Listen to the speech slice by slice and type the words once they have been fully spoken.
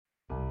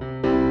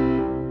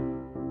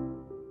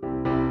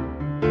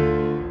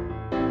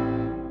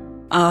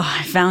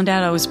I found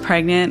out I was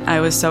pregnant.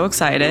 I was so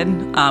excited.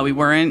 We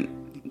weren't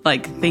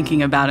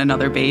thinking about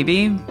another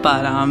baby,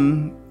 but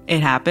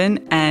it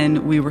happened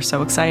and we were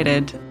so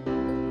excited.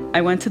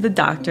 I went to the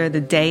doctor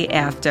the day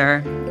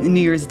after New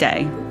Year's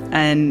Day,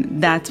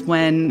 and that's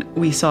when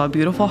we saw a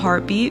beautiful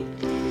heartbeat.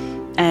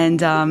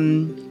 And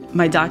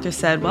my doctor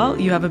said, well,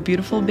 you have a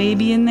beautiful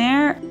baby in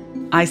there.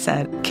 I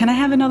said, can I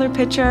have another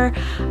picture?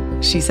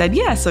 She said,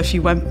 yeah. So she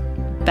went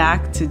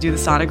back to do the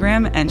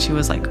sonogram and she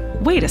was like,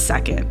 wait a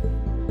second.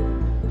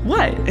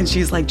 What? And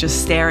she's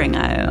just staring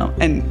at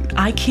it. And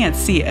I can't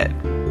see it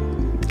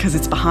because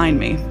it's behind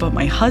me, but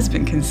my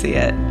husband can see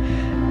it.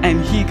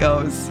 And he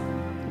goes,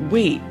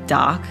 wait,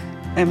 Doc,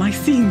 am I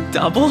seeing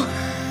double?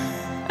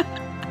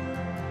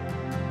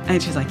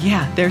 And she's like,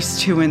 yeah, there's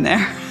 2 in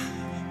there.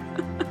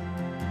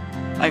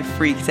 I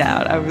freaked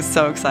out. I was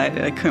so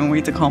excited. I couldn't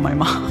wait to call my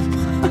mom.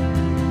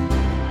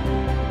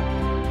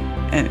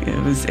 And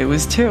it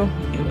was 2.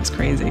 It was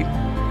crazy.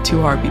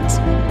 2 heartbeats.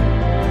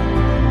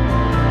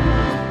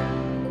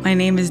 My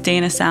name is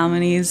Dana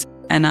Salmonese,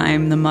 and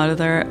I'm the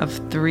mother of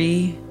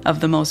 3 of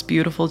the most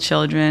beautiful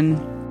children,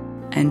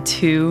 and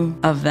 2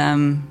 of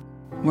them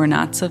were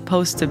not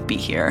supposed to be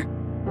here.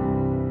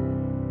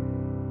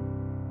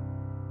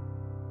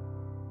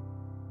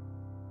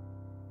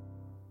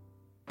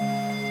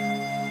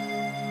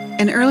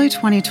 In early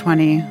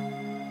 2020,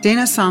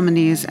 Dana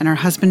Salmonese and her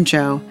husband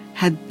Joe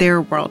had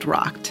their world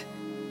rocked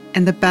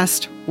in the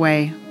best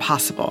way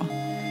possible.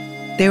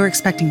 They were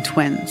expecting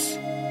twins.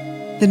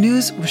 The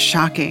news was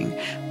shocking,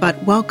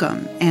 but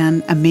welcome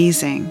and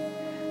amazing.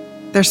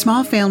 Their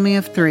small family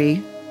of 3,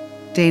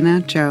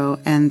 Dana, Joe,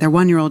 and their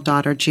 1-year-old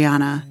daughter,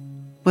 Gianna,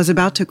 was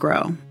about to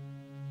grow.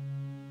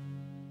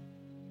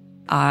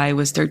 I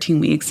was 13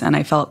 weeks and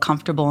I felt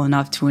comfortable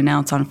enough to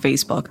announce on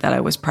Facebook that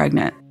I was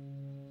pregnant.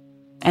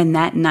 And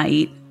that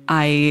night,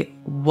 I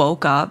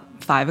woke up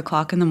 5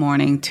 o'clock in the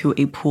morning to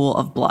a pool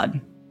of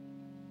blood.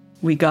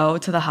 We go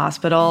to the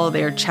hospital.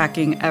 They're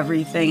checking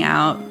everything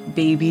out.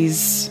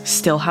 Babies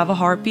still have a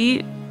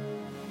heartbeat.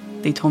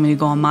 They told me to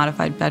go on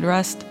modified bed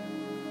rest.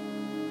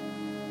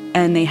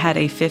 And they had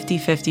a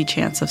 50-50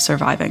 chance of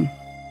surviving.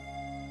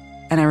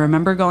 And I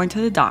remember going to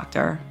the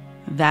doctor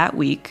that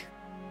week,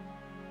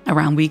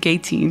 around week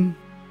 18.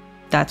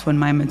 That's when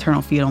my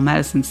maternal fetal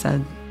medicine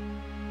said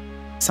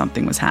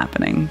something was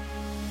happening.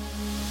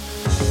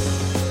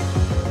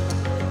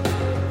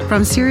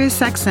 From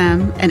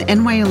SiriusXM and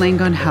NYU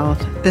Langone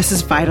Health, this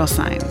is Vital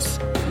Signs,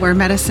 where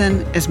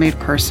medicine is made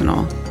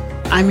personal.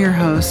 I'm your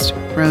host,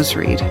 Rose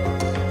Reed.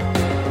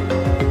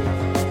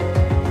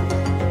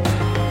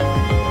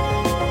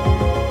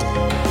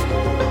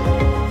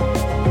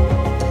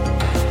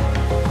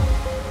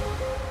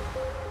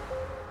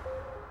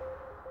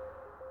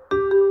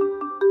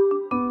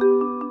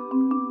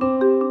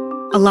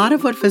 A lot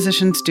of what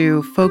physicians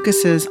do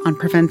focuses on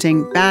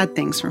preventing bad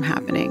things from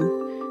happening,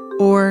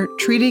 or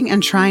treating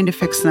and trying to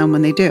fix them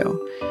when they do.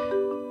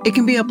 It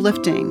can be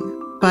uplifting,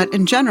 but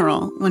in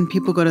general, when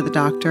people go to the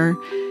doctor,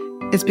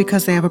 it's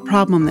because they have a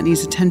problem that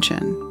needs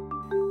attention.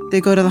 They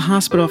go to the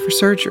hospital for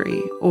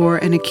surgery, or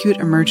an acute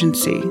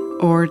emergency,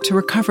 or to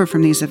recover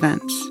from these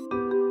events.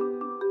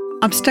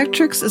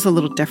 Obstetrics is a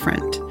little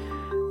different.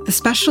 The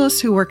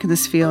specialists who work in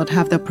this field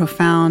have the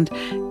profound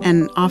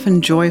and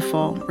often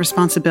joyful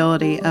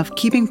responsibility of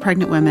keeping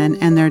pregnant women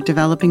and their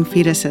developing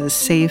fetuses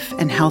safe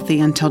and healthy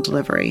until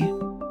delivery.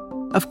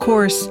 Of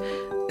course,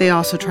 they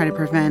also try to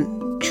prevent,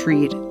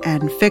 treat,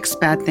 and fix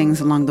bad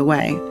things along the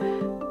way.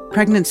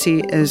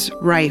 Pregnancy is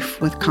rife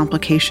with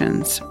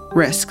complications,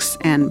 risks,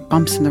 and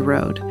bumps in the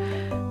road.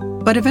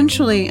 But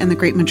eventually, in the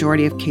great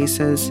majority of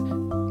cases,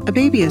 a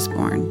baby is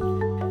born.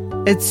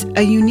 It's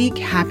a unique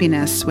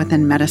happiness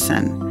within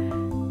medicine.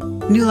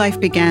 New life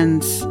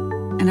begins,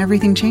 and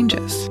everything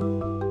changes.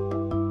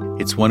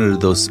 It's one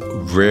of those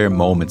rare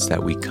moments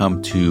that we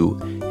come to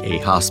a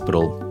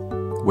hospital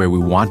where we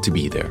want to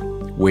be there,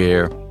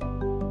 where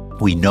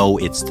we know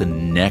it's the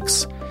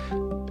next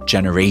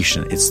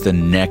generation, it's the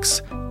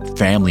next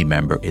family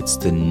member, it's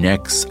the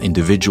next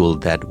individual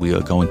that we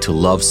are going to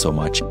love so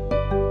much.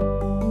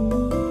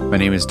 My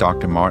name is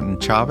Dr. Martin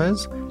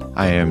Chavez.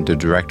 I am the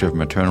Director of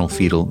Maternal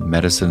Fetal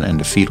Medicine and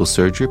the Fetal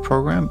Surgery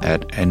Program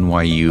at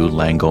NYU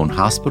Langone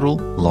Hospital,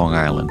 Long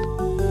Island.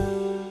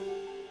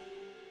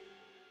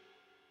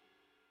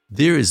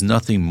 There is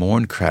nothing more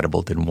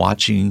incredible than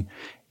watching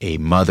a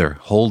mother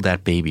hold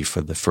that baby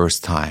for the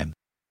first time.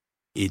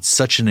 It's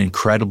such an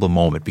incredible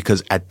moment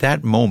because at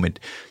that moment,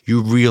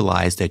 you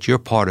realize that you're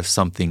part of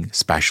something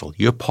special.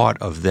 You're part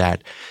of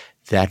that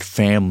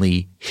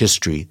family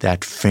history,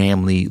 that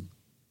family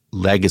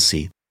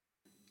legacy.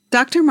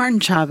 Dr. Martin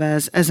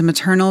Chavez is a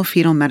maternal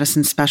fetal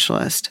medicine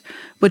specialist,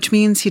 which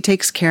means he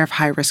takes care of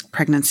high-risk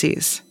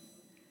pregnancies.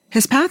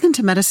 His path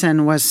into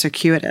medicine was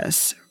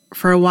circuitous.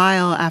 For a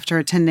while after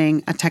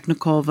attending a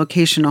technical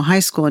vocational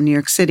high school in New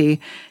York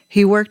City,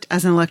 he worked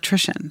as an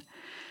electrician.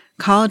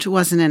 College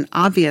wasn't an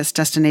obvious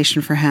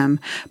destination for him,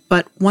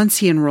 but once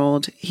he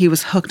enrolled, he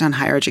was hooked on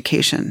higher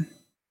education.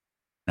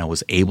 I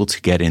was able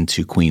to get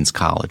into Queens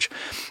College.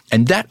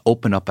 And that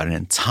opened up an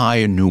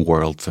entire new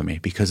world for me,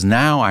 because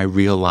now I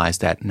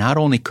realized that not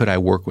only could I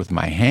work with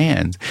my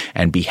hands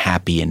and be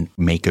happy and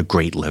make a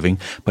great living,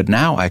 but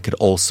now I could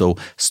also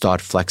start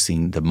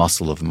flexing the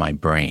muscle of my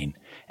brain.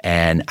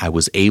 And I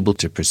was able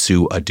to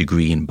pursue a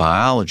degree in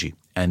biology.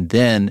 And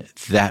then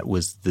that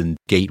was the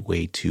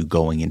gateway to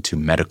going into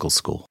medical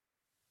school.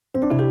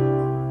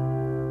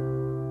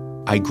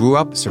 I grew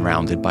up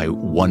surrounded by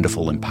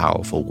wonderful and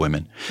powerful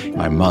women.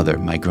 My mother,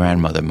 my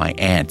grandmother, my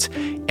aunt.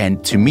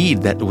 And to me,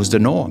 that was the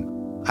norm.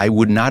 I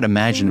would not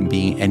imagine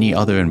being any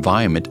other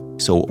environment.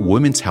 So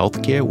women's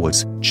healthcare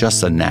was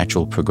just a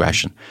natural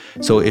progression.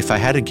 So if I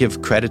had to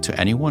give credit to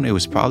anyone, it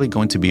was probably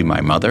going to be my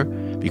mother,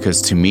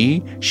 because to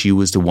me, she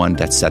was the one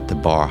that set the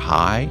bar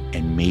high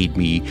and made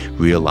me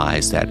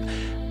realize that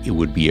it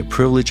would be a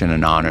privilege and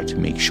an honor to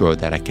make sure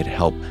that I could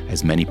help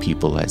as many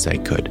people as I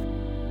could.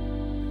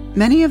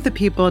 Many of the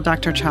people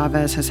Dr.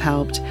 Chavez has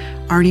helped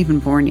aren't even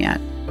born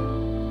yet.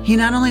 He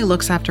not only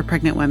looks after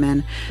pregnant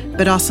women,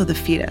 but also the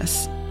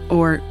fetus,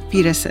 or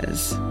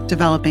fetuses,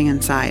 developing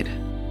inside.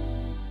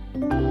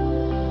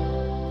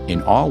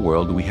 In our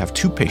world, we have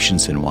two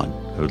patients in one,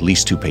 or at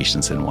least two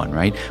patients in one,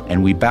 right?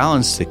 And we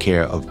balance the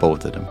care of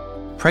both of them.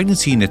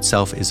 Pregnancy in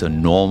itself is a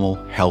normal,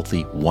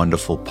 healthy,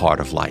 wonderful part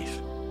of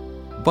life.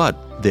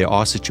 But there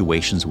are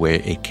situations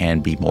where it can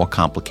be more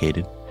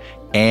complicated,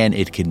 and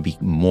it can be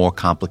more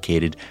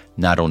complicated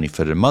not only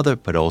for the mother,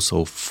 but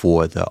also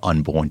for the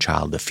unborn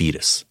child, the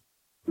fetus.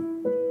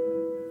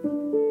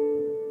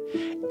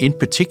 In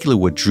particular,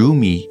 what drew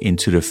me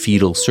into the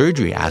fetal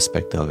surgery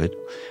aspect of it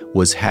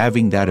was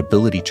having that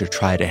ability to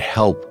try to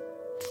help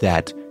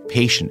that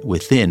patient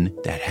within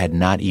that had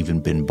not even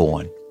been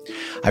born.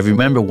 I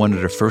remember one of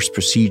the first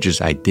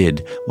procedures I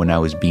did when I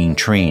was being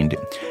trained,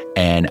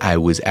 and I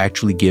was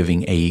actually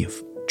giving a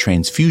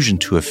transfusion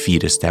to a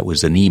fetus that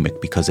was anemic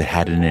because it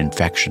had an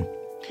infection.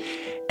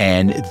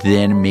 And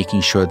then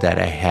making sure that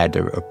I had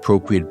the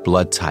appropriate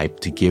blood type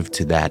to give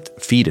to that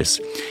fetus.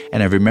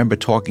 And I remember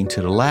talking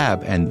to the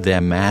lab and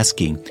them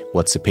asking,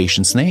 "What's the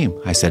patient's name?"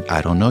 I said,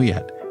 "I don't know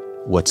yet."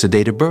 "What's the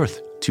date of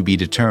birth?" "To be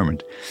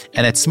determined."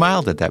 And I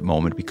smiled at that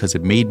moment because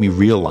it made me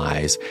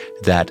realize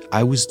that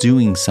I was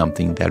doing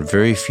something that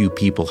very few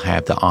people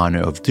have the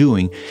honor of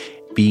doing,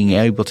 being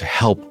able to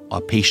help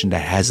a patient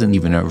that hasn't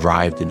even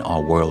arrived in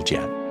our world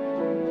yet.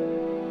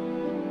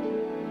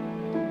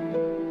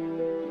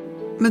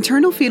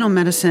 Maternal-fetal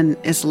medicine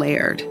is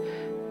layered.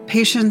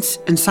 Patients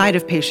inside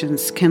of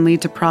patients can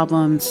lead to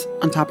problems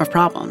on top of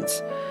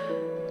problems.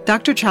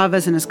 Dr.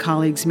 Chavez and his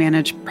colleagues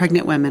manage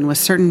pregnant women with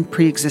certain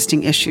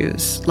pre-existing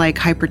issues, like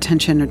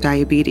hypertension or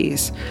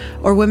diabetes,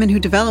 or women who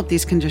develop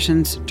these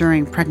conditions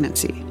during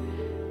pregnancy.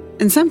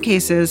 In some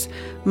cases,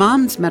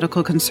 mom's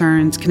medical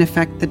concerns can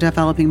affect the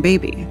developing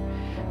baby.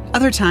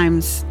 Other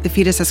times, the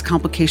fetus has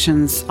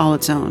complications all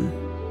its own.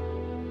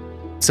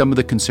 Some of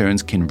the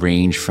concerns can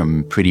range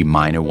from pretty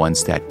minor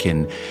ones that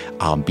can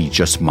be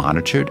just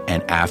monitored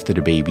and after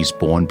the baby's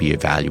born be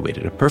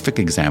evaluated. A perfect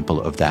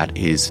example of that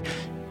is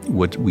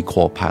what we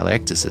call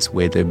piloectasis,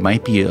 where there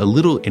might be a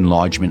little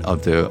enlargement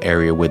of the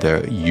area where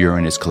the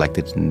urine is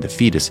collected in the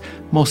fetus.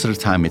 Most of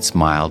the time it's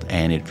mild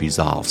and it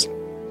resolves.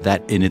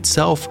 That in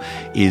itself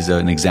is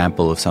an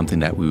example of something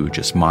that we were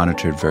just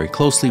monitored very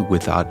closely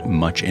without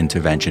much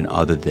intervention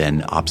other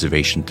than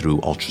observation through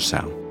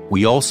ultrasound.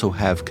 We also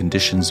have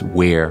conditions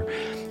where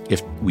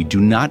if we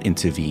do not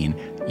intervene,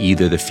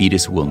 either the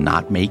fetus will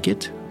not make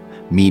it,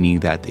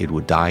 meaning that it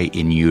would die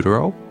in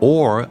utero,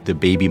 or the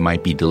baby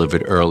might be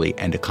delivered early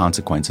and the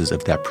consequences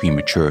of that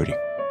prematurity.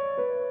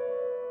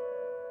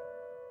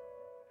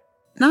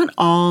 Not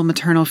all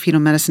maternal-fetal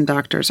medicine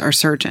doctors are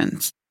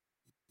surgeons,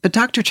 but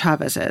Dr.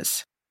 Chavez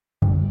is.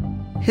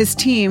 His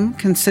team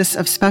consists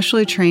of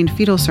specially trained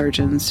fetal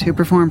surgeons who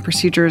perform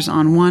procedures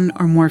on one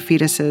or more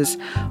fetuses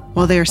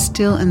while they are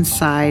still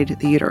inside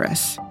the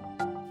uterus.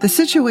 The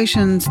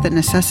situations that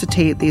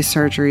necessitate these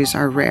surgeries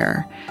are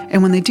rare,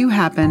 and when they do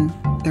happen,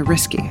 they're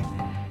risky.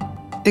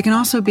 They can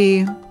also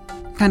be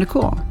kind of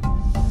cool.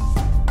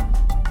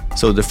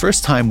 So the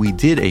first time we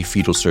did a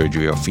fetal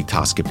surgery or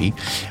fetoscopy,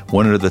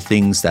 one of the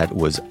things that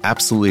was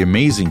absolutely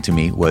amazing to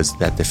me was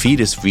that the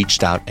fetus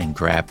reached out and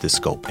grabbed the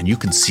scope. And you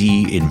can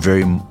see in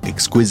very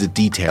exquisite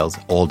details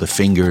all the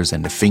fingers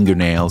and the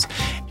fingernails.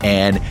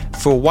 And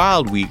for a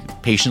while, we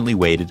patiently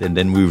waited, and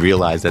then we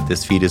realized that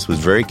this fetus was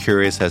very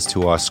curious as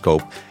to our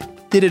scope.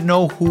 Did it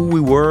know who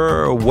we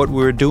were or what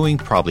we were doing?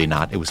 Probably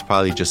not. It was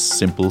probably just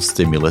simple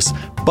stimulus.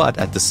 But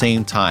at the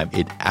same time,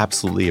 it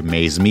absolutely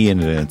amazed me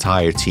and the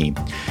entire team.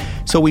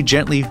 So we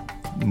gently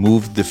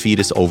moved the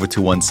fetus over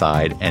to one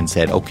side and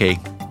said, "Okay,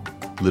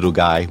 little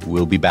guy,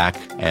 we'll be back,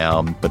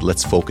 but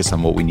let's focus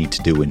on what we need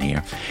to do in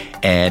here."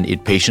 And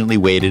it patiently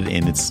waited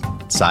in its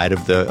side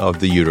of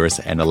the uterus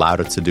and allowed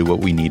it to do what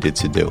we needed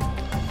to do.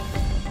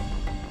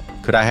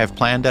 Could I have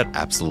planned that?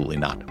 Absolutely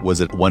not.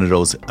 Was it one of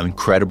those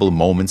incredible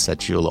moments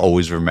that you'll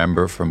always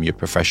remember from your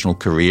professional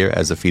career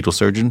as a fetal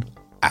surgeon?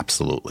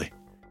 Absolutely.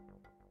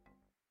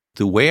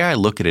 The way I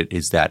look at it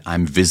is that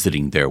I'm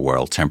visiting their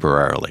world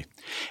temporarily.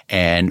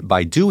 And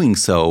by doing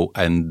so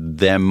and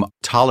them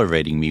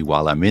tolerating me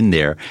while I'm in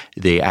there,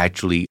 they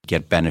actually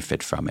get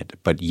benefit from it.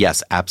 But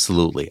yes,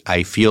 absolutely.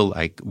 I feel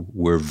like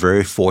we're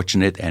very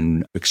fortunate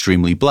and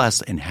extremely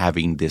blessed in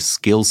having this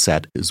skill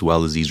set as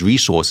well as these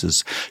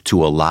resources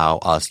to allow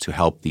us to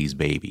help these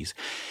babies.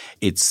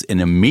 It's an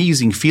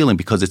amazing feeling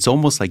because it's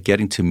almost like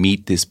getting to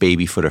meet this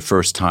baby for the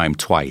first time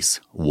twice.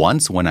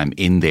 Once when I'm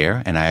in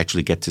there and I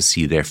actually get to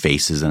see their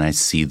faces and I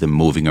see them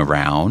moving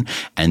around.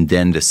 And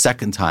then the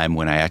second time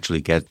when I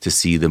actually get to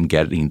see them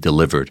getting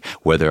delivered,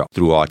 whether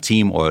through our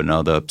team or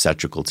another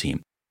obstetrical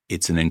team.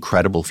 It's an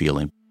incredible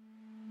feeling.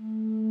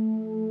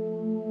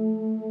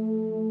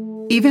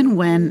 Even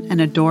when an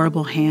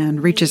adorable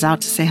hand reaches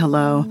out to say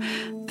hello,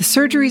 the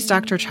surgeries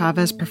Dr.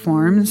 Chavez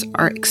performs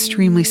are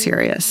extremely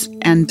serious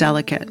and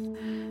delicate.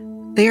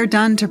 They are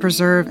done to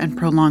preserve and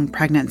prolong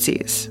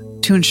pregnancies,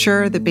 to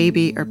ensure the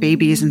baby or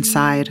babies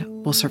inside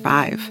will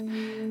survive.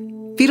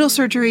 Fetal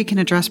surgery can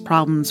address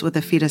problems with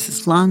the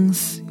fetus's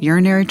lungs,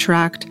 urinary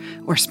tract,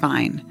 or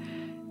spine.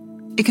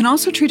 It can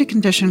also treat a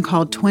condition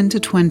called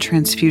twin-to-twin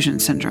transfusion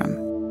syndrome.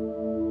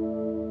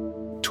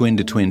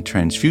 Twin-to-twin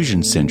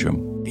transfusion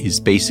syndrome is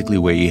basically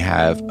where you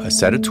have a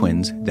set of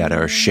twins that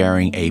are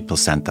sharing a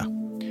placenta.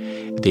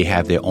 They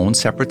have their own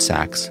separate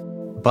sacs,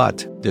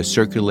 but the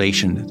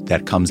circulation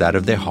that comes out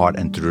of their heart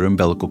and through the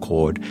umbilical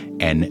cord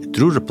and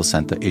through the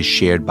placenta is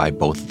shared by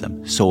both of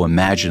them. So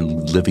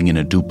imagine living in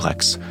a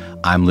duplex.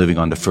 I'm living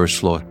on the first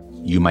floor.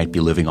 You might be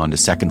living on the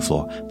second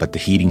floor, but the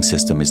heating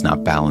system is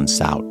not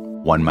balanced out.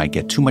 One might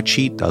get too much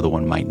heat, the other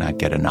one might not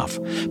get enough.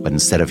 But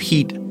instead of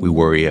heat, we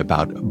worry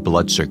about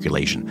blood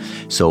circulation.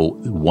 So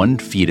one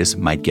fetus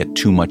might get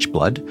too much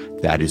blood,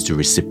 that is the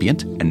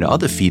recipient, and the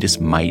other fetus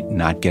might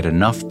not get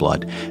enough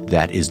blood,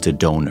 that is the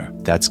donor.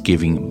 That's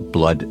giving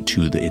blood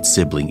to its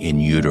sibling in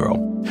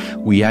utero.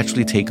 We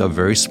actually take a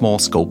very small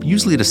scope,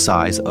 usually the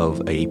size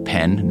of a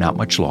pen, not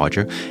much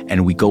larger,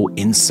 and we go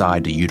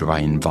inside the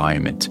uterine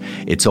environment.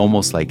 It's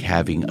almost like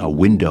having a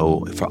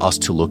window for us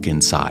to look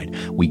inside.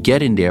 We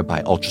get in there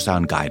by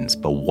ultrasound guidance,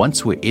 but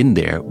once we're in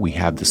there, we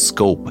have the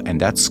scope, and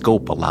that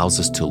scope allows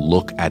us to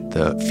look at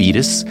the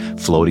fetus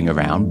floating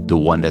around, the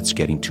one that's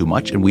getting too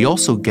much, and we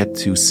also get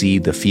to see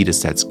the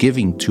fetus that's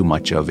giving too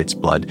much of its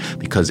blood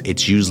because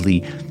it's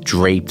usually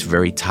draped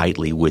very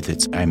tightly with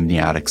its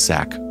amniotic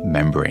sac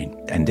membrane.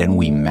 And then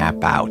we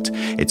map out.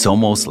 It's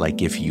almost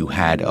like if you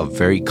had a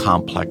very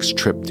complex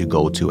trip to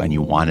go to and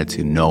you wanted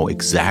to know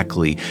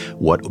exactly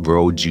what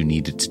roads you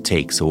needed to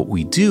take. So what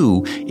we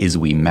do is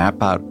we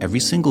map out every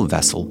single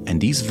vessel,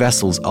 and these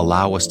vessels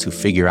allow us to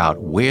figure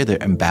out where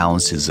the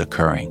imbalance is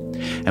occurring.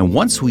 And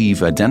once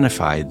we've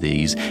identified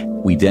these,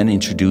 we then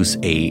introduce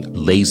a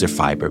laser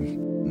fiber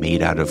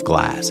made out of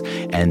glass,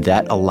 and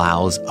that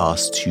allows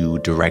us to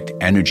direct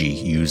energy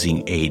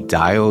using a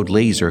diode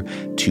laser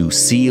to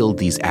seal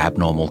these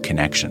abnormal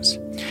connections.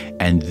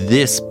 And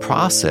this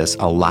process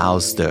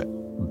allows the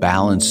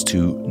balance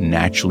to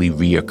naturally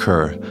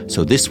reoccur.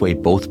 So this way,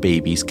 both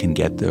babies can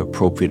get the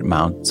appropriate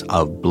amounts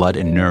of blood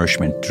and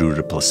nourishment through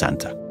the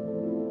placenta.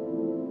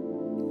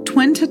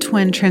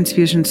 Twin-to-twin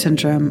transfusion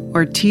syndrome,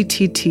 or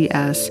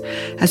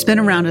TTTS, has been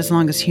around as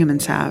long as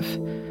humans have.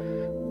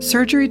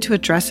 Surgery to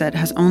address it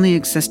has only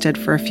existed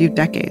for a few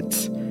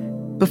decades.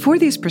 Before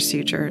these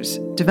procedures,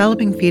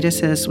 developing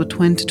fetuses with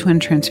twin-to-twin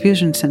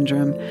transfusion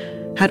syndrome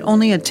had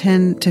only a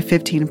 10 to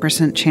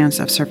 15% chance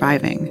of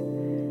surviving.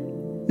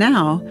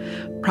 Now,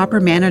 proper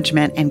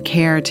management and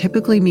care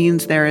typically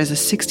means there is a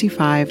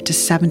 65 to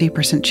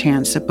 70%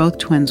 chance that both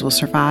twins will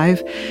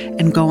survive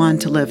and go on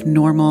to live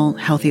normal,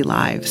 healthy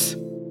lives.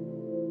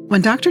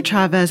 When Dr.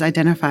 Chavez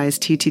identifies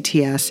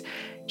TTTS,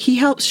 he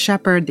helps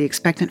shepherd the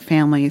expectant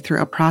family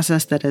through a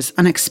process that is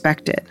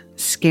unexpected,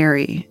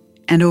 scary,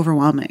 and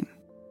overwhelming.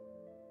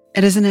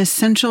 It is an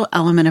essential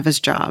element of his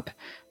job,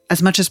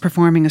 as much as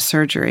performing a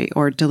surgery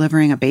or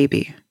delivering a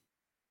baby.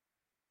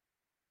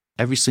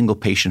 Every single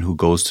patient who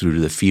goes through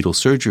the fetal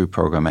surgery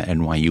program at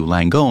NYU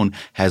Langone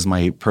has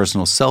my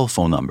personal cell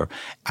phone number.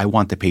 I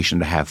want the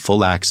patient to have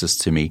full access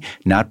to me,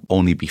 not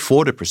only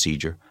before the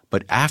procedure,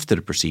 but after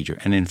the procedure.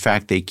 And in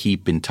fact, they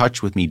keep in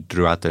touch with me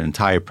throughout the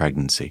entire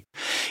pregnancy.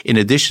 In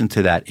addition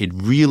to that, it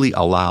really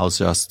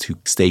allows us to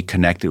stay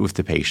connected with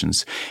the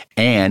patients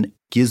and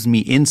gives me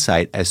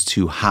insight as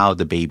to how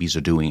the babies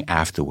are doing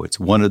afterwards.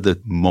 One of the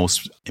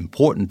most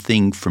important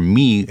things for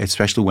me,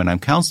 especially when I'm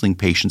counseling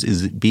patients,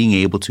 is being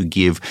able to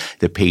give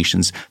the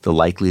patients the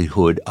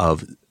likelihood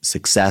of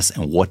success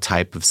and what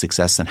type of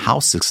success and how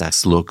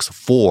success looks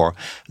for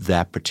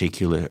that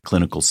particular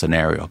clinical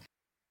scenario.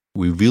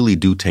 We really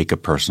do take a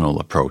personal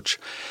approach.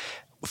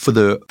 For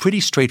the pretty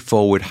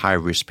straightforward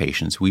high-risk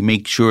patients, we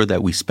make sure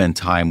that we spend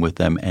time with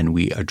them and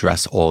we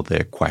address all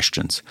their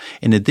questions.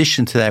 In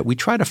addition to that, we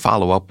try to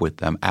follow up with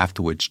them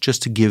afterwards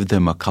just to give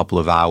them a couple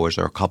of hours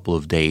or a couple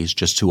of days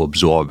just to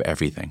absorb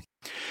everything.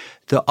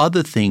 The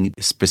other thing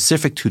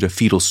specific to the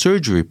fetal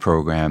surgery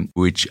program,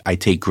 which I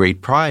take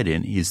great pride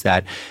in, is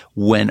that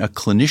when a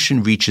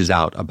clinician reaches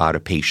out about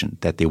a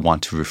patient that they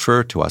want to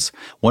refer to us,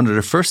 one of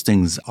the first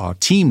things our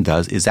team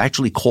does is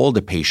actually call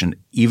the patient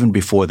even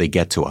before they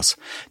get to us.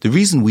 The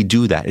reason we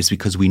do that is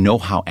because we know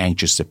how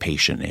anxious the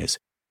patient is.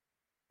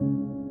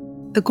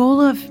 The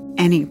goal of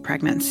any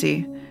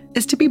pregnancy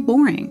is to be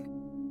boring.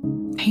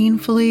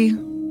 Painfully,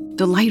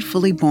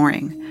 delightfully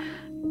boring.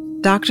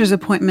 Doctor's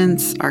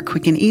appointments are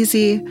quick and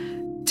easy.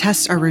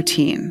 Tests are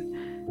routine.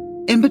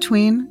 In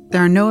between,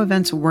 there are no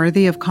events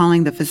worthy of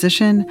calling the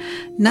physician,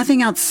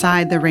 nothing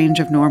outside the range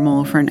of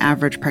normal for an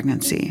average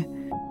pregnancy.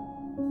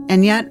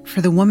 And yet,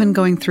 for the woman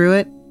going through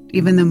it,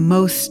 even the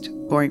most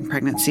boring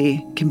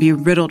pregnancy can be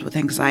riddled with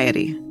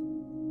anxiety.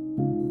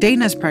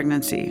 Dana's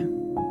pregnancy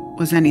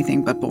was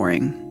anything but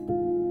boring.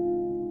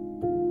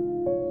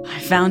 I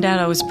found out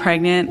I was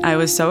pregnant. I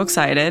was so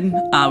excited.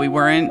 We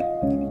weren't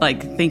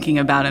thinking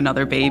about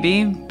another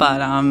baby,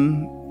 but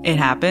it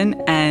happened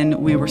and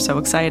we were so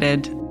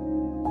excited.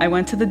 I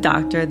went to the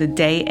doctor the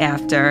day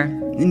after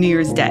New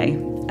Year's Day,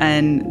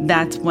 and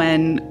that's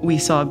when we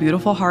saw a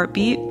beautiful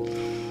heartbeat.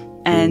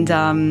 And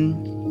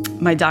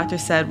my doctor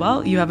said,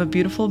 "Well, you have a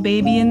beautiful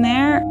baby in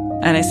there."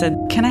 And I said,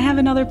 "Can I have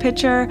another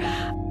picture?"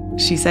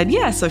 She said,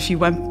 "Yeah." So she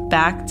went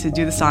back to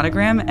do the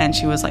sonogram and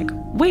she was like,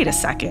 "Wait a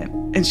second."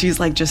 And she's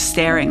just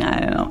staring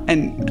at it.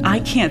 And I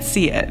can't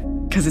see it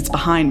because it's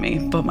behind me,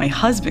 but my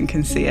husband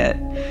can see it.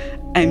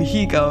 And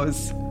he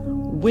goes,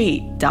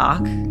 "Wait,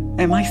 Doc,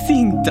 am I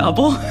seeing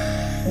double?"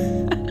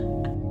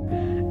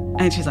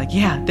 And she's like,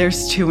 "Yeah,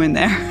 there's two in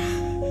there."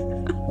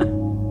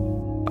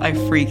 I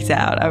freaked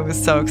out. I was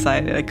so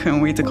excited. I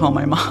couldn't wait to call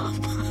my mom.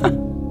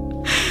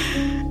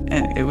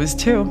 And it was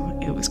two.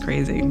 It was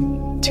crazy.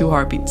 2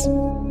 heartbeats.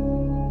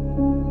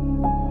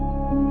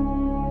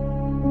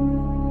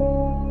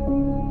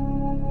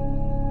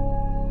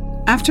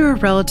 After a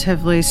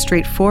relatively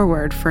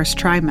straightforward first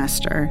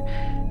trimester,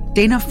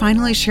 Dana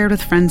finally shared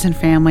with friends and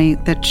family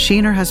that she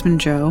and her husband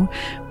Joe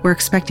were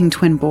expecting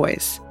twin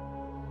boys.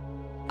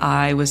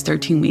 I was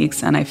 13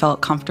 weeks and I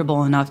felt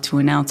comfortable enough to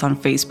announce on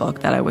Facebook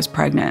that I was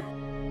pregnant.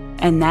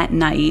 And that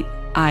night,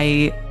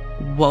 I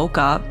woke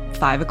up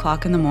 5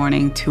 o'clock in the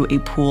morning to a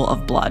pool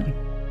of blood.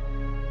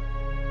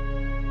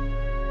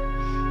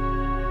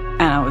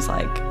 And I was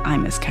like,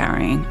 I'm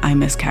miscarrying.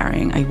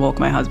 I woke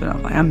my husband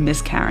up, I'm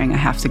miscarrying. I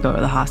have to go to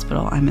the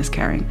hospital. I'm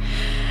miscarrying.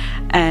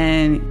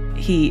 And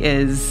he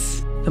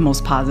is the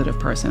most positive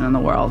person in the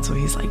world. So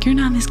he's like, "You're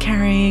not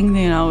miscarrying.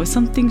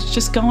 Something's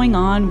just going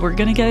on. We're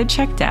going to get it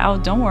checked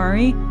out. Don't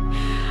worry."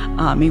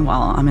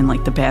 Meanwhile, I'm in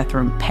the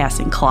bathroom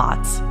passing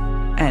clots.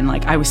 And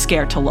I was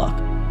scared to look.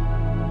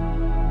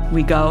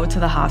 We go to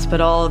the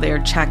hospital. They're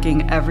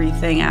checking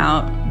everything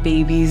out.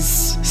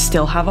 Babies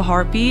still have a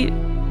heartbeat.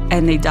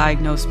 And they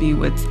diagnosed me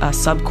with a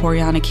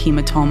subchorionic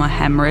hematoma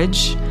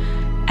hemorrhage,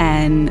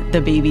 and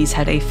the babies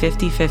had a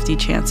 50-50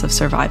 chance of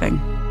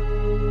surviving.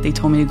 They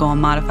told me to go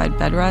on modified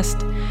bed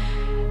rest,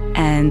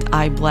 and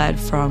I bled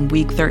from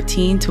week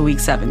 13 to week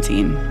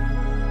 17.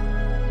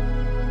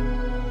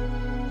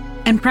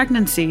 In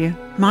pregnancy,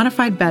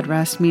 modified bed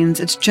rest means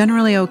it's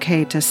generally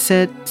okay to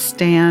sit,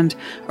 stand,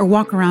 or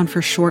walk around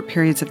for short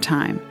periods of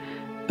time.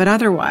 But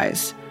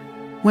otherwise,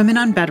 women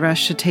on bed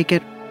rest should take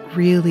it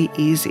really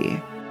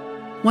easy.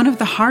 One of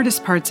the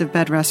hardest parts of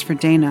bed rest for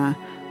Dana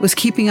was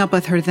keeping up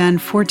with her then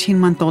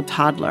 14-month-old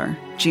toddler,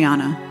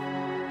 Gianna.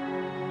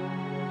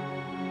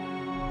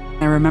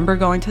 I remember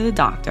going to the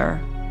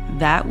doctor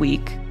that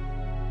week,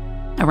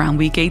 around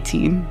week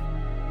 18,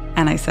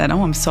 and I said,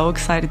 "Oh, I'm so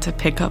excited to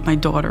pick up my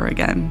daughter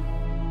again."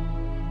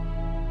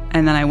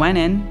 And then I went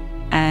in,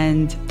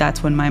 and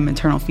that's when my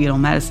maternal fetal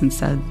medicine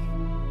said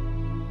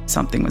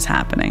something was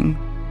happening.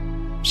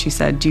 She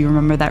said, "Do you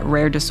remember that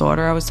rare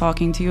disorder I was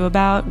talking to you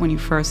about when you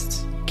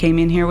first came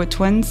in here with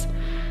twins?"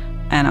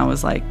 And I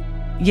was like,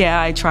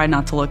 "Yeah, I tried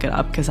not to look it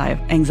up because I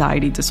have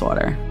anxiety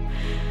disorder."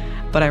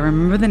 But I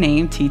remember the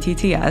name,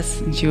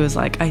 TTTS, and she was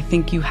like, "I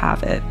think you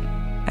have it.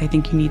 I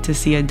think you need to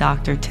see a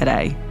doctor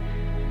today."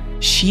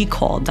 She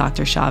called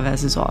Dr.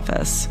 Chavez's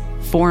office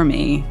for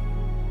me,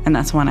 and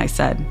that's when I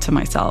said to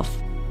myself,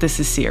 this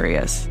is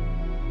serious.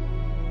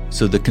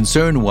 So the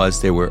concern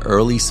was there were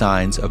early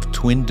signs of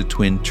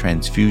twin-to-twin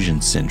transfusion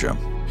syndrome.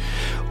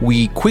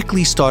 We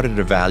quickly started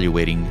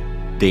evaluating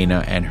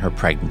Dana and her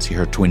pregnancy,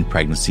 her twin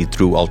pregnancy,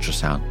 through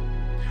ultrasound.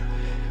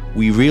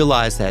 We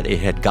realized that it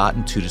had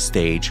gotten to the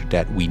stage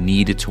that we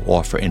needed to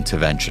offer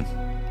intervention.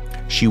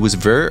 She was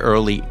very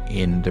early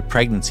in the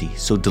pregnancy,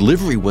 so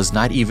delivery was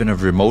not even a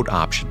remote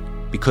option,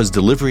 because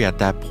delivery at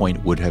that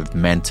point would have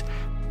meant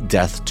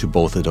death to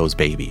both of those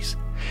babies.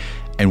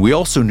 And we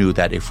also knew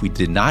that if we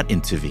did not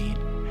intervene,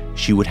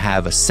 she would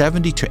have a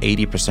 70 to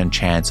 80%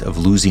 chance of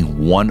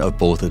losing one of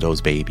both of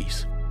those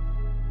babies.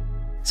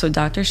 So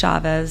Dr.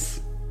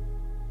 Chavez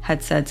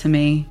had said to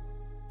me,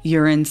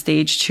 "You're in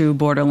stage 2,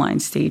 borderline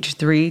stage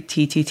 3,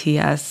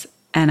 TTTS,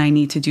 and I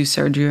need to do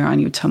surgery on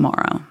you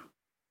tomorrow."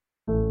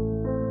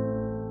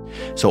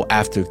 So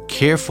after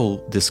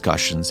careful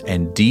discussions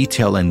and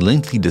detailed and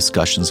lengthy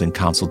discussions and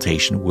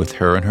consultation with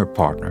her and her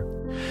partner,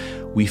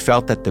 we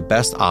felt that the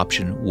best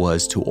option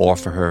was to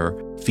offer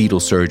her fetal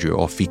surgery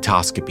or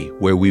fetoscopy,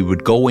 where we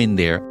would go in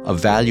there,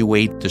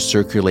 evaluate the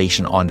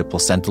circulation on the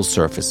placental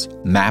surface,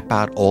 map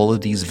out all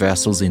of these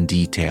vessels in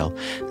detail,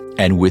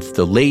 and with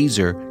the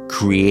laser,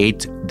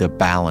 create the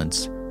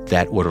balance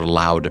that would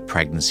allow the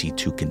pregnancy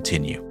to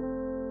continue.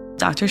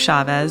 Dr.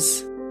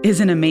 Chavez is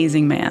an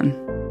amazing man,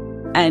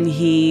 and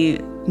he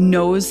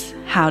knows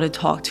how to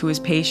talk to his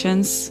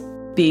patients,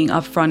 being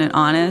upfront and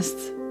honest,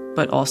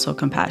 but also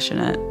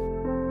compassionate.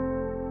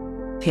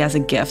 He has a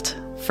gift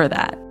for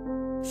that.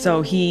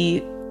 So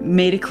he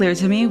made it clear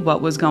to me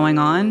what was going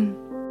on,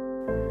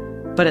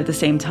 but at the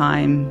same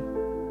time,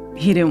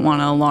 he didn't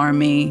want to alarm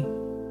me.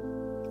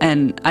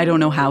 And I don't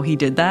know how he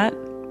did that,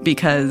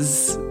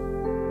 because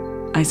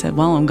I said,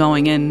 well, I'm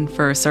going in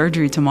for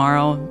surgery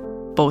tomorrow.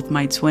 Both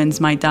my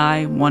twins might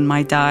die, one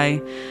might die.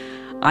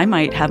 I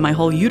might have my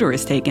whole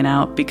uterus taken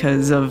out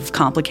because of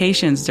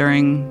complications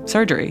during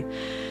surgery.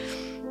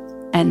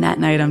 And that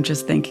night, I'm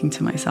just thinking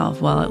to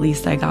myself, well, at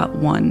least I got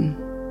one.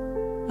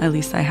 At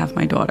least I have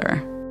my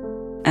daughter.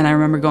 And I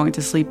remember going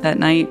to sleep that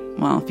night.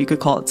 Well, if you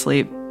could call it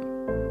sleep.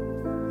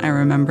 I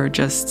remember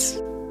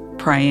just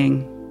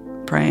praying,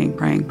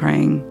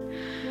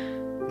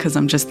 because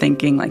I'm just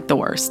thinking like the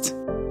worst.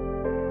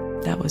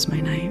 That was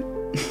my night.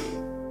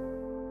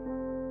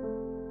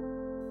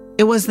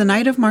 It was the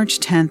night of March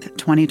 10th,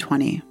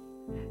 2020.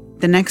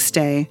 The next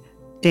day,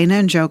 Dana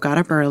and Joe got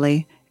up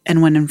early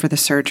and went in for the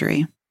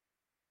surgery.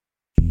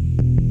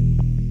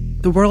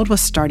 The world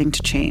was starting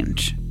to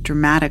change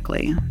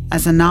dramatically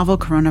as a novel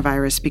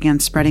coronavirus began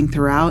spreading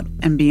throughout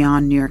and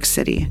beyond New York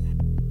City.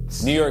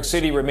 New York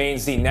City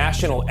remains the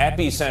national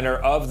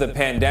epicenter of the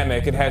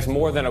pandemic. It has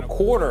more than a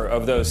quarter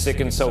of those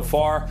sickened so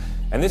far,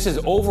 and this is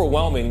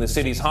overwhelming the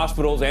city's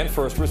hospitals and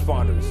first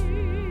responders.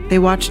 They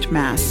watched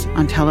Mass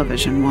on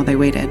television while they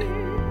waited.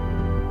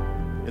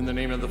 In the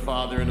name of the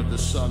Father, and of the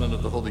Son, and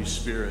of the Holy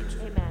Spirit.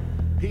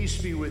 Amen.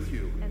 Peace be with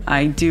you.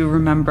 I do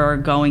remember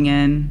going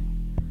in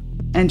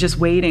and just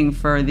waiting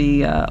for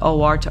the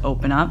OR to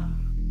open up.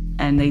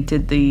 And they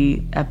did the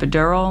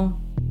epidural.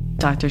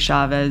 Dr.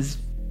 Chavez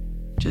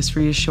just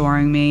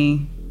reassuring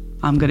me,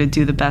 I'm going to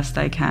do the best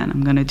I can.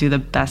 I'm going to do the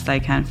best I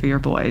can for your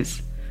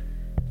boys.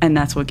 And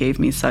that's what gave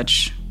me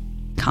such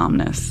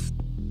calmness.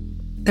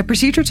 The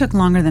procedure took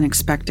longer than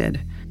expected.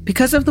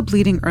 Because of the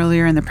bleeding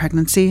earlier in the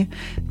pregnancy,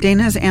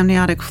 Dana's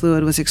amniotic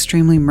fluid was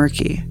extremely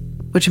murky,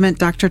 which meant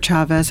Dr.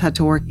 Chavez had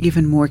to work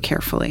even more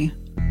carefully.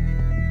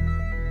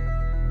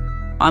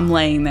 I'm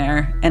laying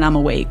there and I'm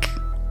awake,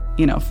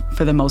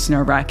 for the most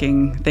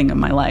nerve-wracking thing of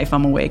my life,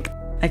 I'm awake.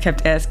 I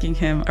kept asking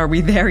him, are we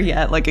there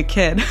yet? Like a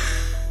kid.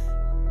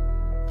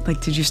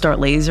 Like, did you start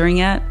lasering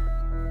yet?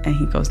 And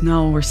he goes,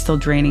 no, we're still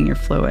draining your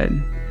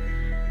fluid.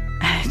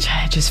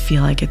 I just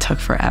feel like it took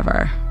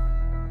forever.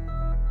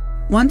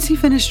 Once he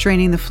finished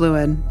draining the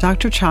fluid,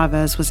 Dr.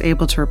 Chavez was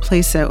able to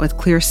replace it with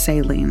clear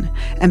saline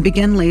and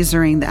begin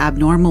lasering the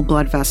abnormal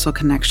blood vessel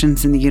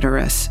connections in the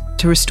uterus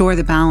to restore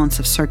the balance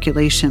of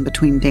circulation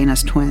between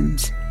Dana's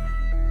twins.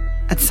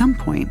 At some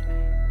point,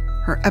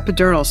 her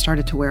epidural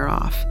started to wear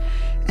off,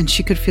 and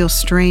she could feel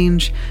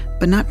strange,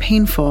 but not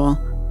painful,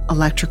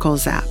 electrical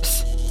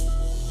zaps.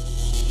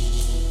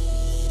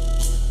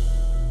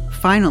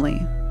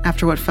 Finally,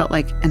 after what felt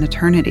like an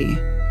eternity,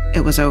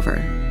 it was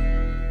over.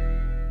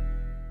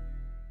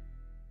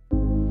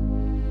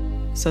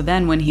 So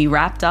then when he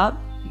wrapped up,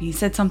 he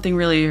said something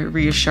really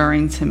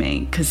reassuring to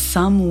me, because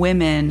some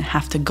women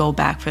have to go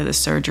back for the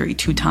surgery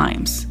 2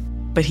 times.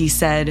 But he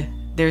said,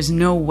 there's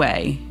no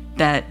way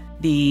that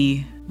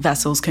the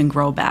vessels can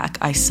grow back.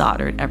 I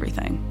soldered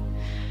everything.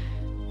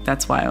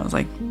 That's why I was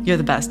like, you're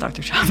the best,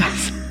 Dr.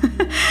 Chavez.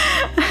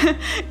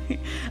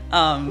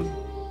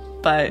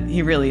 But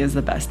he really is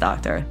the best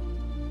doctor.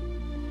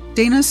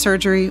 Dana's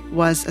surgery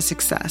was a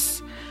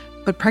success,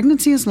 but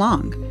pregnancy is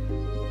long.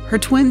 Her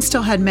twins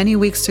still had many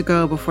weeks to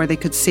go before they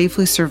could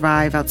safely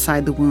survive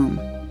outside the womb.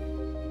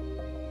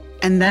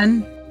 And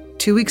then,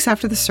 2 weeks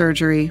after the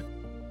surgery,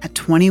 at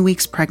 20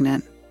 weeks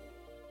pregnant,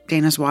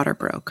 Dana's water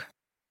broke.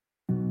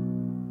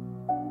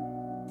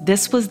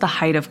 This was the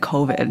height of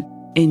COVID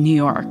in New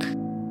York,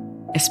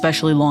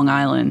 especially Long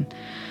Island.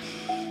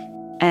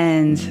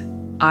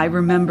 And I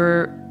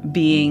remember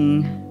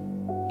being,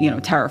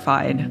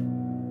 terrified.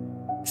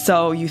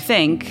 So you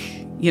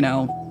think,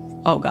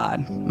 oh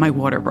God, my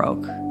water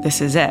broke. This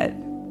is it.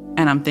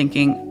 And I'm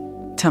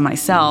thinking to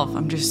myself,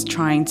 I'm just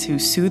trying to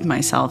soothe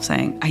myself,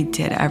 saying, I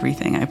did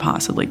everything I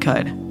possibly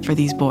could for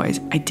these boys.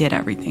 I did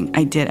everything.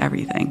 And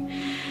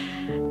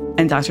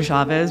Dr.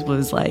 Chavez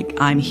was like,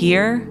 I'm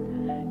here.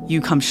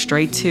 You come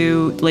straight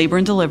to labor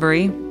and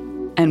delivery,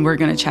 and we're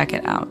going to check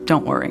it out.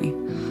 Don't worry.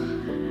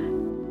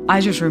 I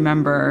just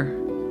remember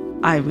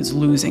I was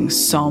losing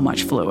so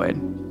much fluid.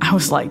 I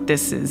was like,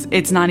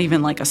 it's not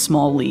even like a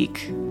small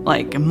leak.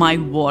 Like, my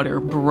water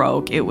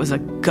broke. It was a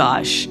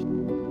gush.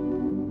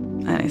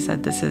 And I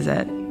said, this is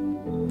it.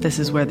 This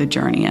is where the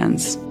journey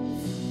ends.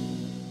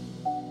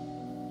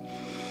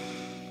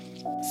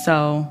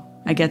 So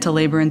I get to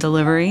labor and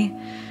delivery.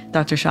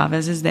 Dr.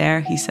 Chavez is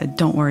there. He said,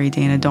 "Don't worry,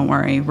 Dana, don't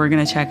worry. We're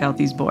going to check out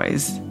these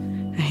boys."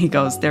 And he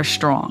goes, "They're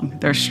strong.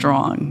 They're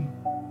strong.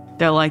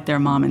 They're like their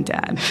mom and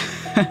dad."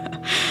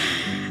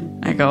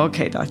 I go,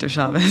 "Okay, Dr.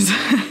 Chavez."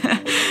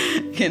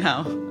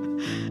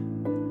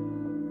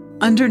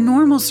 Under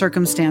normal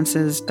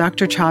circumstances,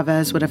 Dr.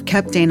 Chavez would have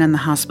kept Dana in the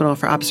hospital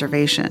for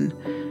observation.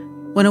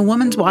 When a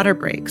woman's water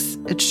breaks,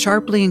 it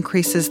sharply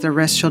increases the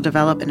risk she'll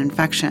develop an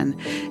infection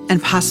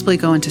and possibly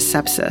go into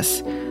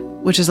sepsis,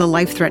 which is a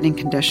life-threatening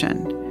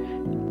condition.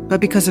 But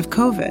because of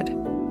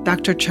COVID,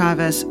 Dr.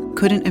 Chavez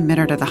couldn't admit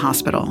her to the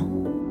hospital.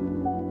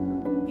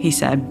 He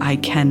said, "I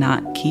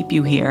cannot keep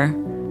you here.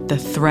 The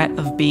threat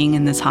of being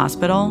in this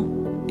hospital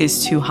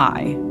is too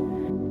high.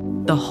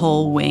 The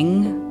whole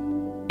wing,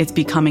 it's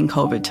becoming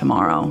COVID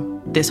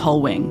tomorrow, this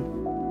whole wing."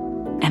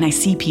 And I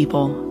see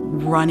people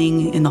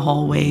running in the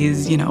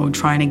hallways,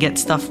 trying to get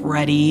stuff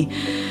ready.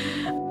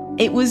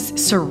 It was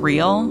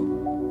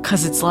surreal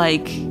because it's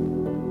like,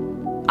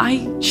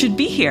 I should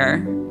be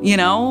here,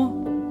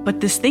 But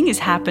this thing is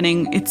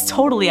happening. It's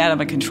totally out of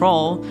my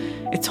control.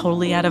 It's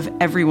totally out of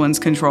everyone's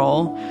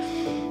control.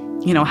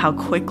 How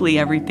quickly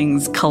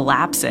everything's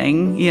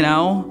collapsing,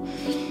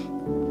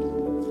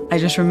 I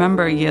just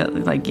remember, I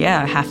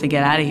have to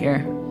get out of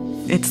here.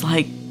 It's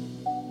like,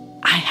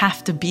 I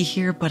have to be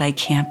here, but I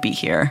can't be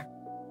here.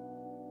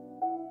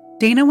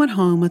 Dana went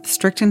home with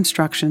strict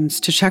instructions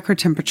to check her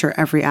temperature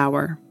every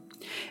hour.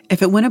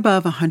 If it went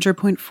above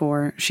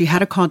 100.4, she had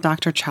to call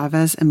Dr.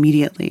 Chavez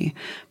immediately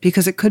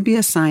because it could be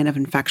a sign of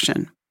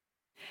infection.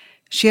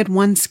 She had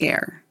one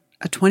scare,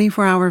 a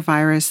 24-hour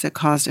virus that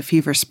caused a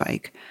fever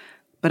spike,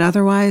 but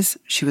otherwise,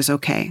 she was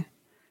okay.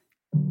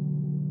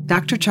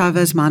 Dr.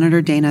 Chavez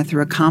monitored Dana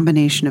through a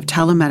combination of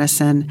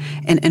telemedicine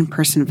and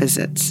in-person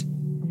visits.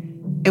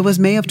 It was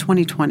May of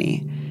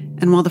 2020,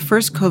 and while the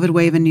first COVID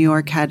wave in New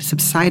York had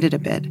subsided a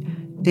bit,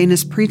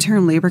 Dana's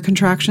preterm labor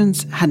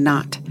contractions had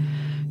not.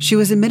 She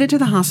was admitted to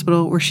the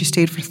hospital where she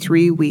stayed for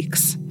 3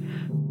 weeks.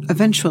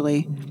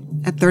 Eventually,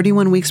 at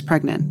 31 weeks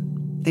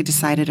pregnant, they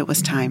decided it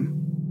was time.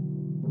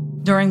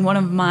 During one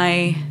of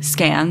my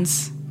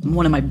scans,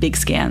 one of my big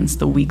scans,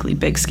 the weekly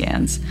big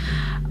scans,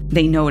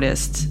 they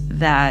noticed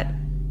that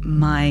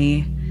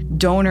my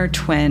donor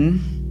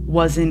twin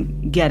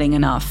wasn't getting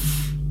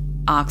enough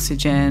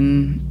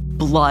oxygen,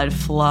 blood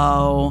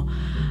flow.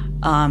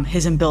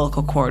 His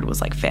umbilical cord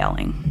was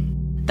failing.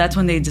 That's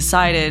when they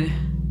decided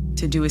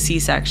to do a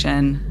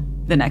C-section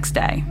the next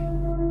day.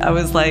 I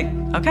was like,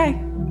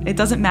 okay, it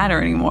doesn't matter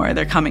anymore.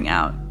 They're coming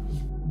out.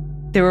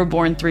 They were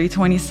born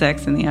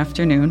 3:26 in the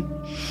afternoon.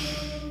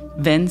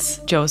 Vince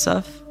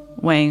Joseph,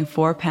 weighing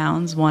 4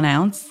 pounds, 1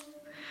 ounce,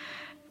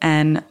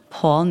 and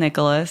Paul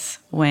Nicholas,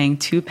 weighing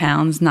 2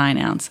 pounds, 9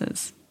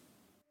 ounces.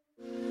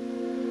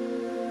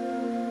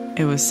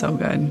 It was so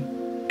good.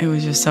 It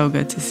was just so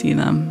good to see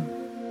them.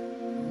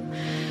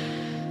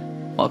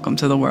 Welcome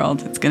to the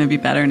world. It's going to be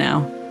better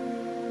now.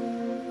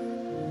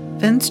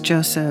 Vince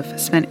Joseph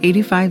spent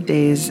 85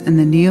 days in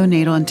the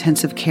neonatal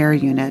intensive care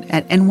unit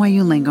at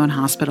NYU Langone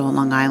Hospital in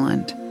Long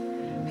Island.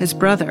 His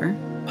brother,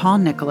 Paul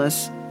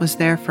Nicholas, was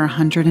there for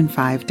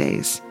 105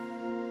 days.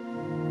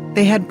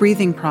 They had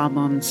breathing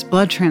problems,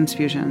 blood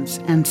transfusions,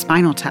 and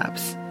spinal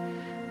taps.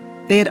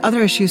 They had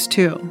other issues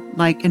too,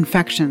 like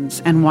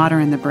infections and water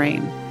in the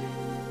brain.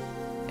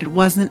 It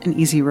wasn't an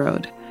easy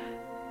road,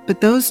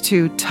 but those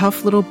two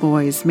tough little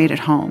boys made it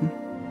home,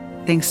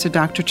 thanks to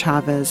Dr.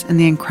 Chavez and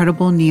the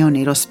incredible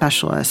neonatal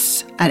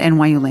specialists at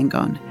NYU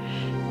Langone,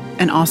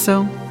 and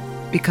also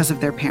because of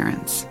their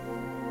parents.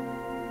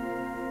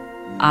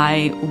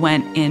 I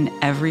went in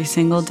every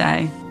single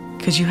day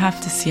because you have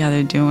to see how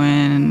they're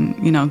doing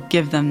and,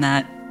 give them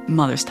that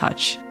mother's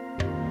touch.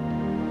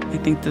 I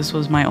think this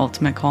was my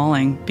ultimate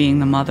calling, being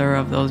the mother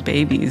of those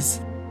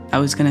babies. I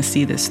was going to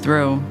see this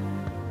through,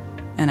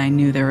 and I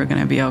knew they were going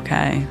to be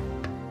okay.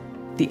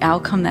 The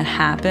outcome that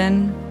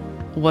happened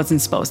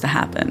wasn't supposed to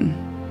happen.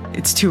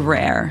 It's too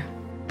rare.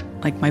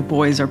 My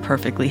boys are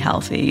perfectly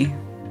healthy.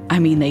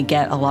 They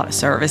get a lot of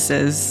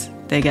services.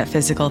 They get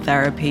physical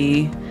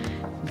therapy.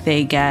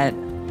 They get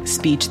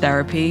speech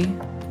therapy.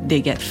 They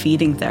get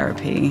feeding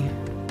therapy.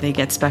 They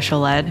get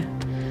special ed.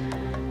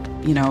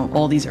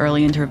 All these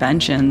early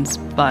interventions,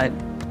 but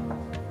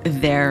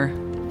they're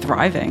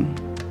thriving.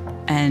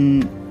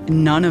 And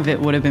none of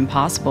it would have been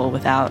possible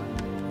without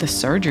the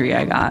surgery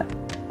I got.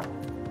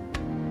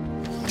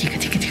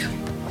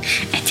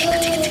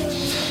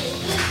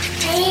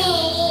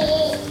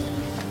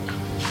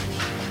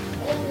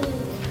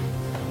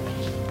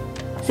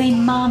 Say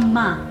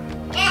mama.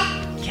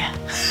 Yeah.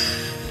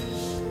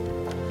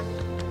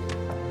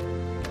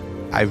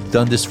 I've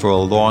done this for a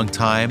long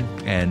time,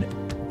 and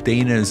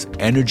Dana's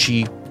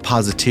energy,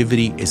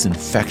 positivity is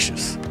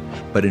infectious.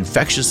 But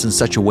infectious in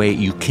such a way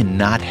you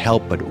cannot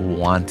help but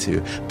want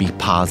to be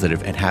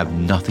positive and have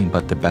nothing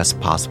but the best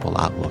possible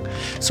outlook.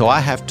 So I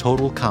have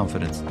total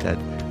confidence that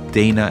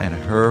Dana and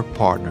her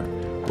partner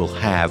will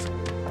have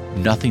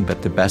nothing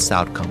but the best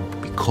outcome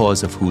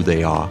because of who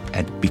they are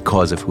and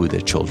because of who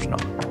their children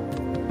are.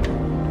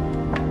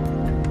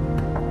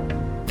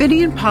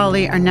 Vinny and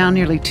Polly are now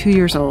nearly 2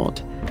 years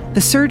old.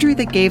 The surgery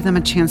that gave them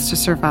a chance to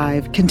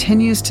survive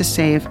continues to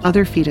save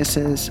other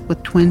fetuses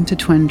with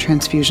twin-to-twin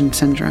transfusion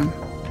syndrome.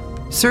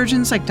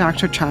 Surgeons like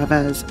Dr.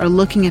 Chavez are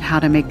looking at how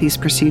to make these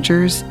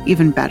procedures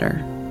even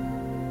better.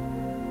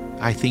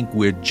 I think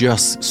we're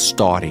just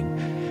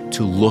starting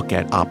to look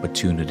at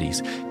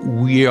opportunities.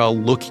 We are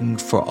looking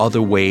for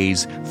other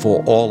ways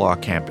for all our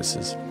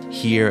campuses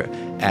here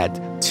at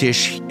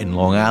Tisch in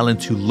Long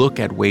Island to look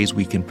at ways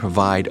we can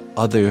provide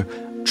other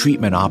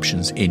treatment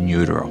options in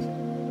utero.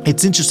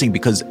 It's interesting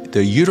because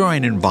the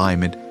uterine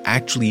environment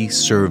actually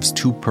serves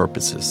two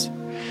purposes.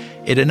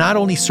 It not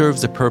only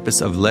serves the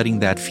purpose of letting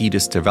that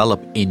fetus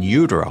develop in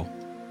utero,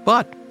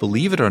 but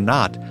believe it or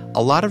not,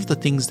 a lot of the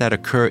things that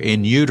occur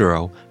in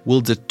utero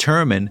will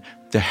determine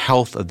the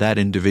health of that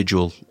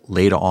individual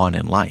later on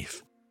in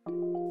life.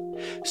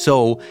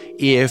 So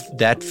if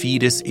that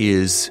fetus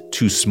is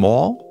too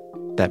small,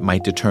 that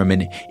might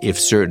determine if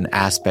certain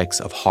aspects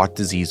of heart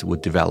disease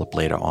would develop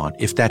later on.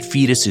 If that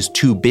fetus is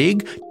too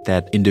big,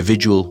 that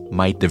individual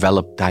might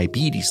develop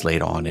diabetes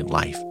later on in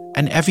life,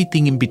 and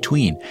everything in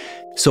between.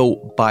 So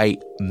by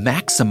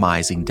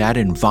maximizing that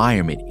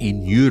environment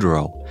in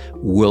utero,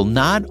 we'll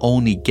not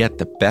only get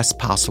the best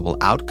possible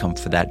outcome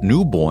for that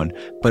newborn,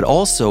 but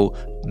also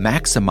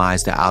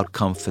maximize the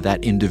outcome for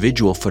that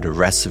individual for the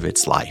rest of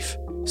its life.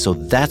 So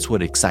that's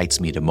what excites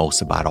me the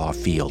most about our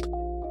field.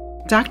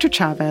 Dr.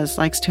 Chavez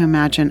likes to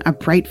imagine a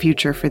bright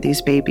future for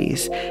these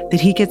babies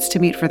that he gets to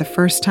meet for the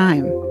first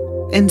time,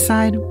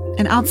 inside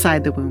and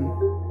outside the womb.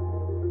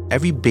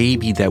 Every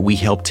baby that we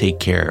help take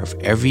care of,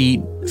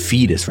 every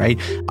fetus, right?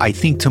 I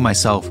think to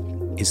myself,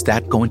 is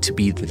that going to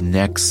be the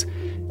next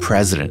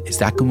president? Is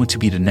that going to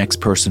be the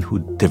next person who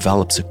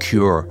develops a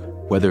cure,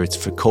 whether it's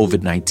for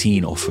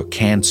COVID-19 or for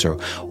cancer?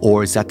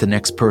 Or is that the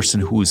next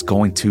person who is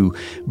going to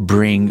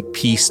bring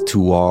peace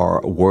to our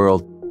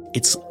world?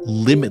 It's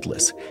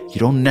limitless. You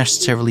don't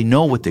necessarily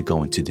know what they're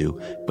going to do,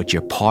 but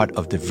you're part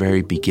of the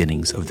very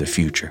beginnings of the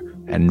future.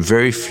 And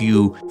very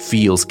few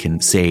fields can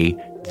say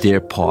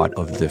they're part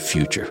of the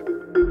future.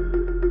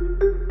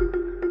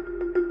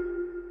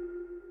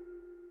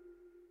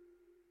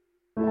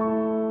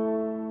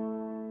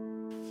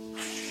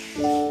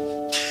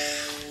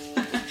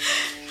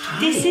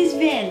 This is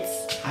Vince.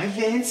 Hi,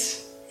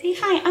 Vince. Say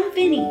hi, I'm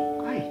Vinny.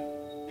 Hi.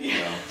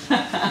 Yeah.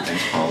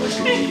 Thanks, Paula. Good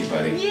to meet you,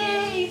 buddy.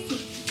 Yay.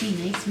 Say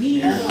nice meeting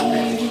you. I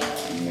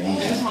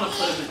just want to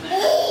put him in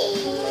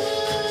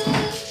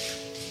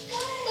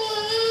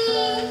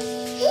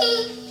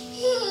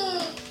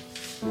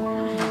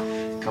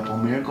there. Couple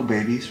miracle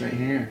babies right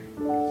here.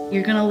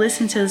 You're going to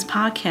listen to this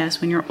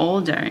podcast when you're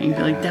older and you'll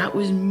be like, that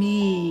was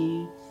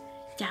me.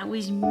 That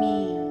was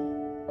me.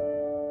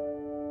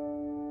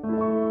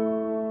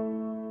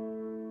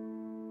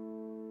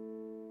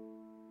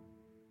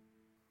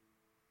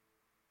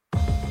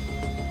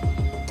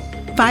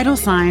 Vital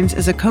Signs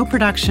is a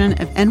co-production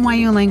of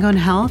NYU Langone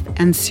Health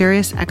and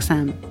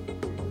SiriusXM.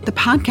 The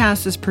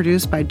podcast is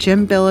produced by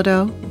Jim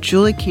Bilodeau,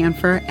 Julie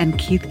Canfor, and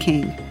Keith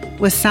King,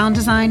 with sound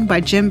design by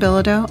Jim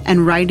Bilodeau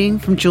and writing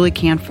from Julie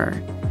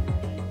Canfor.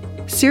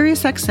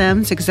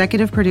 SiriusXM's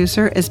executive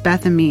producer is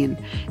Beth Amin,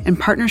 in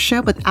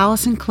partnership with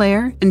Allison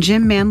Clare and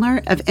Jim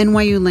Mandler of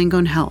NYU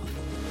Langone Health.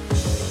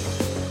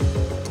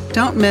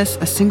 Don't miss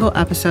a single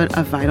episode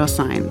of Vital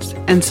Signs,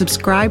 and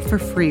subscribe for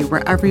free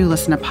wherever you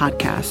listen to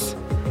podcasts.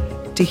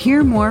 To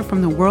hear more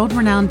from the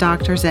world-renowned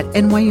doctors at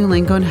NYU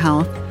Langone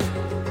Health,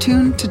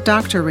 tune to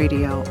Doctor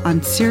Radio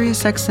on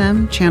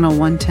SiriusXM Channel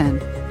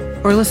 110,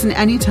 or listen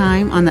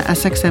anytime on the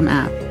SXM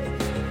app.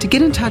 To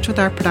get in touch with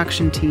our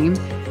production team,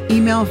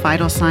 email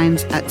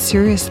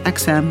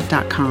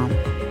vitalsigns@SiriusXM.com.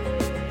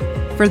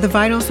 For the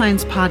Vital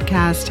Signs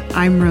podcast,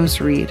 I'm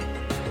Rose Reed.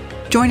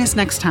 Join us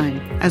next time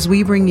as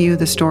we bring you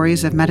the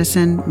stories of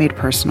medicine made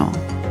personal.